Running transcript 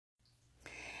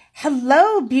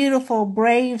Hello, beautiful,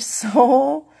 brave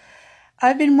soul.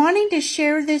 I've been wanting to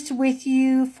share this with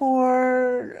you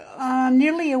for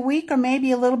nearly a week or maybe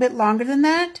a little bit longer than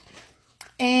that.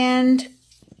 And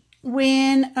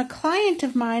when a client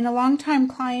of mine, a longtime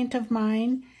client of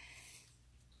mine,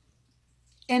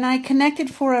 and I connected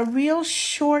for a real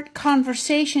short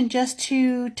conversation just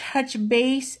to touch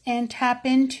base and tap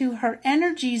into her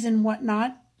energies and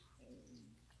whatnot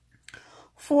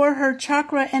for her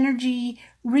chakra energy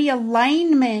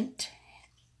realignment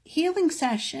healing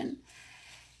session.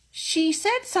 She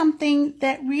said something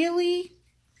that really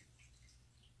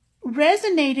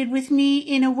resonated with me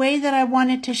in a way that I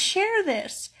wanted to share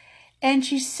this. And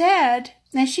she said,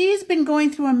 now she's been going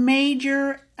through a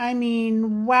major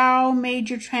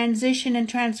transition and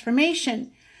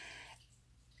transformation.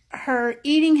 Her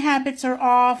eating habits are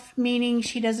off, meaning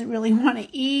she doesn't really want to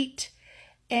eat.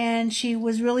 And she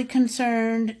was really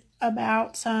concerned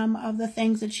about some of the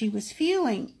things that she was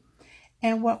feeling.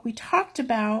 And what we talked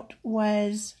about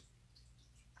was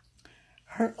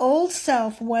her old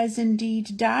self was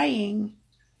indeed dying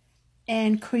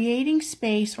and creating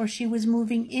space, or she was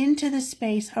moving into the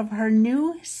space of her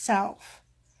new self.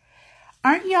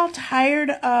 Aren't y'all tired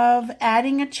of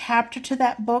adding a chapter to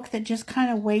that book that just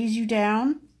kind of weighs you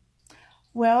down?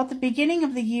 Well, at the beginning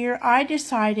of the year, I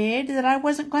decided that I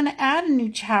wasn't going to add a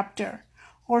new chapter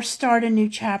or start a new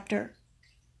chapter.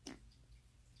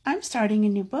 I'm starting a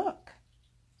new book,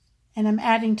 and I'm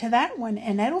adding to that one,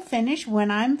 and it'll finish when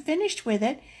I'm finished with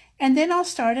it, and then I'll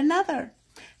start another.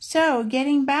 So,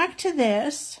 getting back to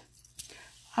this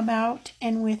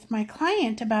and with my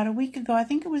client about a week ago, I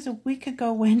think it was a week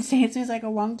ago Wednesday, it seems like a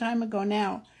long time ago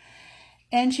now,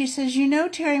 and she says, you know,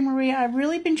 Terrie Marie, I've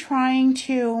really been trying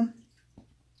to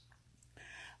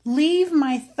leave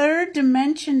my third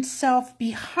dimension self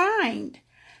behind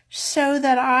so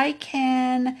that I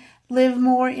can live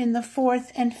more in the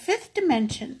fourth and fifth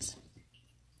dimensions.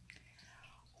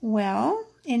 Well,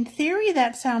 in theory,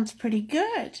 that sounds pretty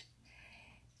good,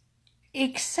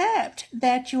 except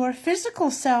that your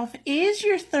physical self is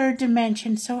your third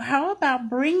dimension. So how about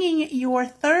bringing your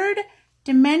third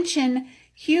dimension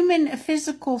human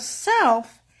physical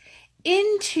self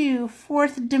into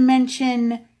fourth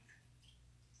dimension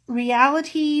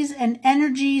realities and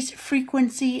energies,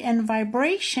 frequency, and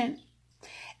vibration?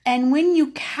 And when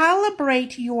you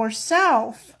calibrate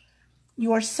yourselves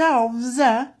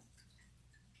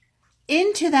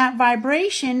into that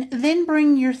vibration, then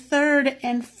bring your third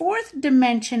and fourth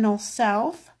dimensional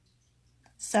selves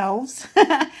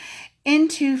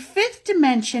into fifth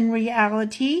dimension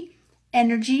reality,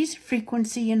 energies,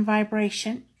 frequency, and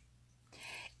vibration.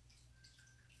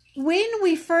 When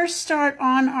we first start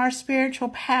on our spiritual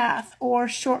path, or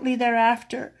shortly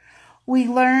thereafter, we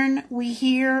learn, we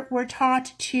hear, we're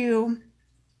taught to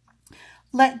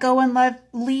let go and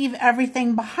leave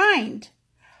everything behind.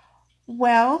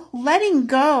 Well, letting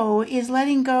go is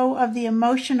letting go of the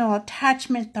emotional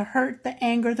attachment, the hurt, the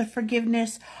anger, the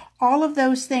forgiveness, all of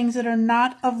those things that are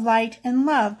not of light and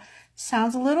love.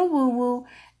 Sounds a little woo-woo,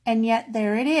 and yet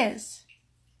there it is.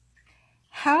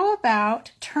 How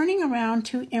about turning around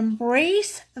to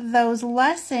embrace those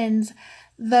lessons,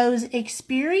 those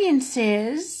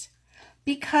experiences,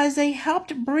 because they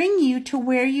helped bring you to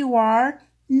where you are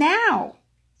now?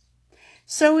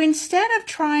 So instead of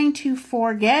trying to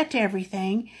forget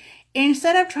everything,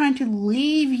 instead of trying to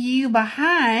leave you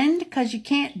behind because you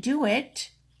can't do it,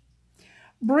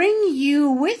 bring you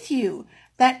with you.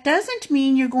 That doesn't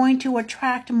mean you're going to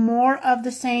attract more of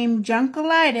the same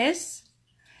junkalitis,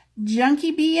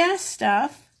 junky BS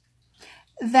stuff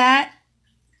that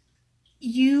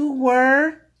you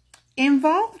were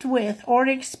involved with or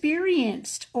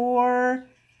experienced or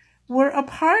were a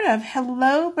part of.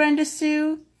 Hello, Brenda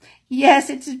Sue. Yes,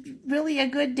 it's really a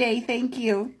good day. Thank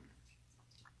you.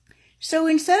 So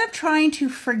instead of trying to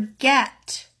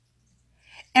forget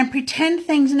and pretend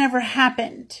things never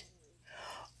happened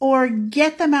or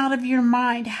get them out of your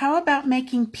mind, how about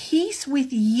making peace with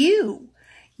you,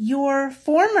 your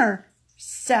former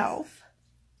self,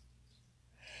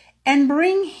 and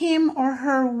bring him or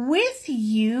her with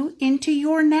you into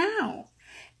your now?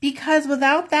 Because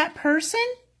without that person,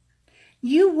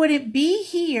 you wouldn't be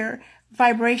here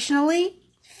vibrationally,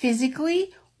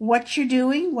 physically, what you're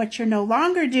doing, what you're no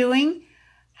longer doing,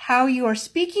 how you are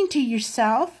speaking to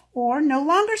yourself or no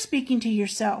longer speaking to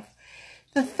yourself.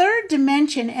 The third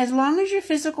dimension, as long as your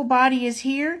physical body is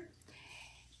here,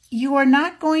 you are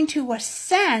not going to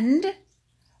ascend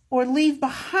or leave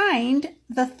behind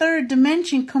the third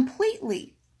dimension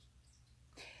completely.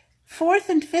 Fourth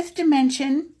and fifth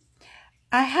dimension,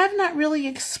 I have not really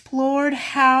explored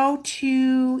how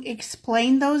to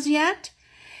explain those yet.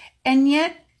 And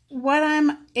yet, what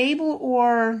I'm able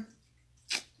or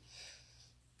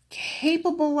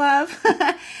capable of,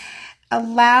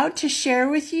 allowed to share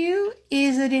with you,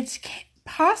 is that it's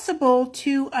possible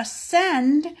to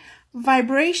ascend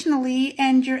vibrationally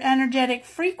and your energetic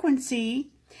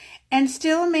frequency and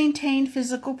still maintain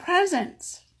physical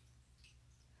presence.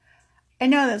 I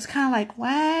know that's kind of like,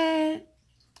 what?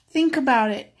 Think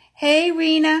about it. Hey,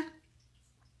 Rena.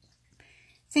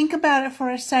 Think about it for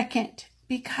a second,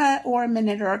 or a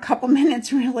minute, or a couple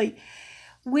minutes, really.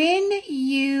 When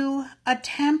you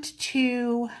attempt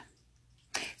to...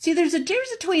 See, there's a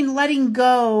difference between letting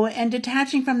go and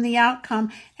detaching from the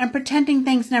outcome and pretending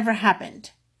things never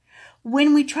happened.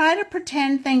 When we try to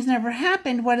pretend things never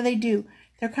happened, what do?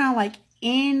 They're kind of like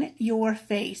in your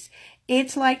face.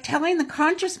 It's like telling the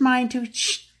conscious mind to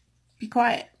shh, be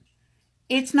quiet.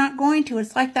 It's not going to.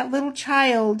 It's like that little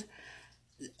child.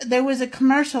 There was a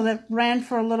commercial that ran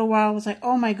for a little while. I was like,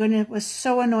 oh my goodness, it was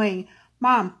so annoying.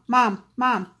 Mom, mom,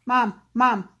 mom, mom,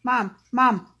 mom, mom,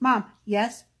 mom, mom.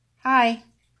 Yes? Hi.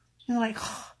 And like,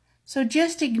 oh. So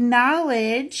just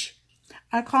acknowledge,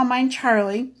 I call mine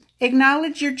Charlie.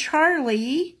 Acknowledge your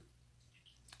Charlie,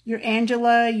 your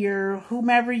Angela, your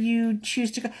whomever you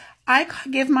choose to go. I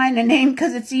give mine a name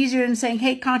because it's easier than saying,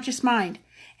 hey, conscious mind.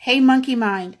 Hey, monkey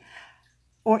mind.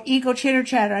 Or ego chitter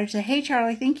chatter. I say, hey,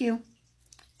 Charlie, thank you.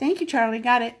 Thank you, Charlie.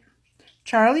 Got it.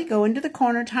 Charlie, go into the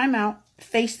corner, time out,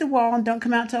 face the wall, and don't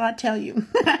come out till I tell you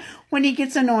when he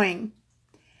gets annoying.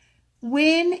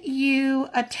 When you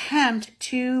attempt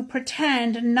to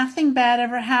pretend nothing bad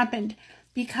ever happened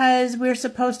because we're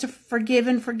supposed to forgive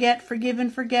and forget, forgive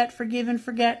and forget, forgive and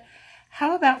forget,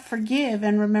 how about forgive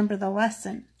and remember the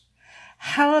lesson?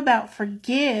 How about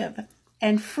forgive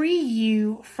and free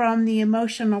you from the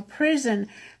emotional prison,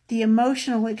 the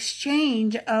emotional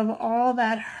exchange of all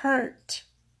that hurt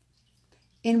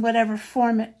in whatever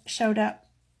form it showed up?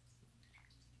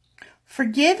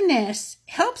 Forgiveness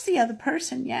helps the other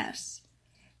person, yes.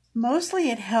 Mostly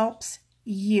it helps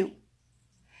you.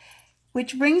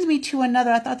 Which brings me to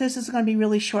another. I thought this was going to be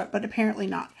really short, but apparently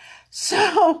not.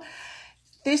 So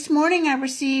this morning I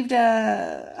received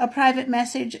a private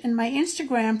message in my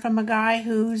Instagram from a guy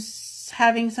who's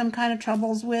having some kind of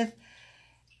troubles with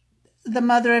the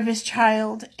mother of his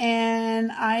child.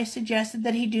 And I suggested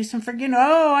that he do some forgiveness.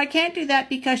 Oh, I can't do that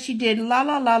because she did la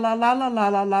la la la la la la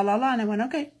la la la la. And I went,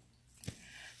 okay.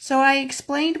 So I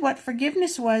explained what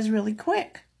forgiveness was really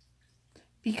quick,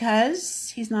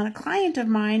 because he's not a client of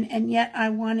mine, and yet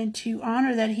I wanted to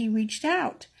honor that he reached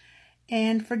out.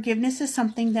 And forgiveness is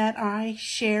something that I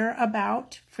share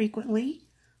about frequently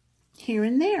here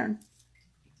and there.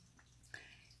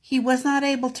 He was not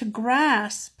able to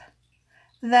grasp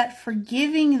that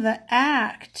forgiving the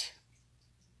act,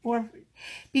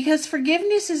 because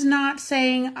forgiveness is not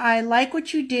saying, I like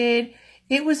what you did,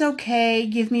 it was okay,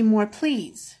 give me more,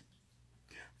 please.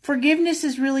 Forgiveness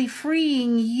is really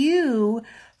freeing you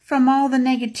from all the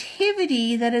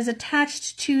negativity that is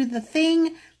attached to the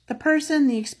thing, the person,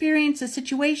 the experience, the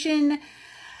situation,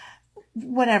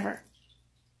 whatever.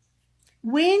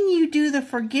 When you do the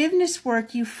forgiveness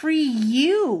work, you free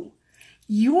you,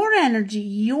 your energy,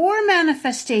 your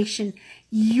manifestation,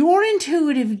 your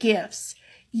intuitive gifts,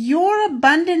 your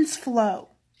abundance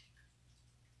flow.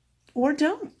 Or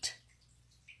don't.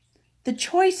 The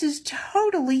choice is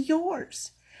totally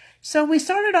yours. So we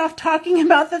started off talking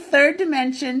about the third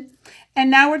dimension,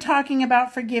 and now we're talking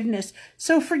about forgiveness.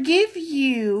 So forgive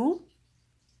you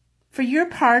for your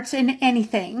parts in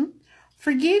anything.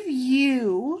 Forgive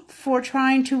you for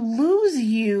trying to lose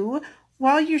you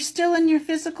while you're still in your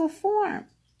physical form.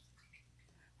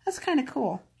 That's kind of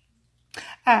cool.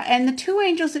 And the two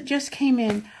angels that just came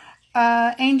in,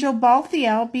 Angel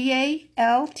Balthiel, B-A-L-T-H-I-E-L,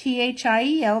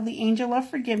 the angel of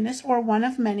forgiveness, or one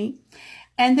of many,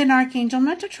 and then Archangel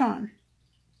Metatron.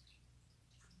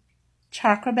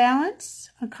 Chakra balance,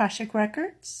 Akashic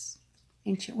records,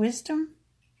 ancient wisdom,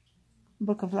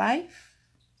 book of life,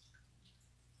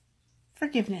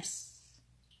 forgiveness.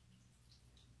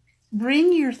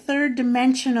 Bring your third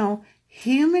dimensional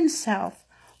human self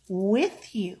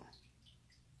with you.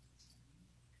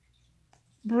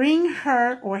 Bring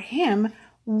her or him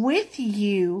with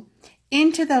you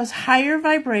into those higher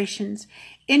vibrations,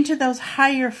 into those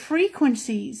higher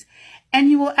frequencies, and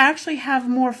you will actually have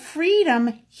more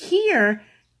freedom here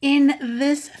in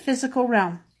this physical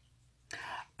realm.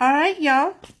 All right,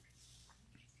 y'all.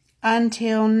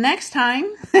 Until next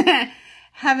time,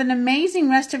 have an amazing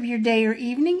rest of your day or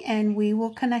evening, and we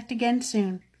will connect again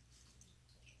soon.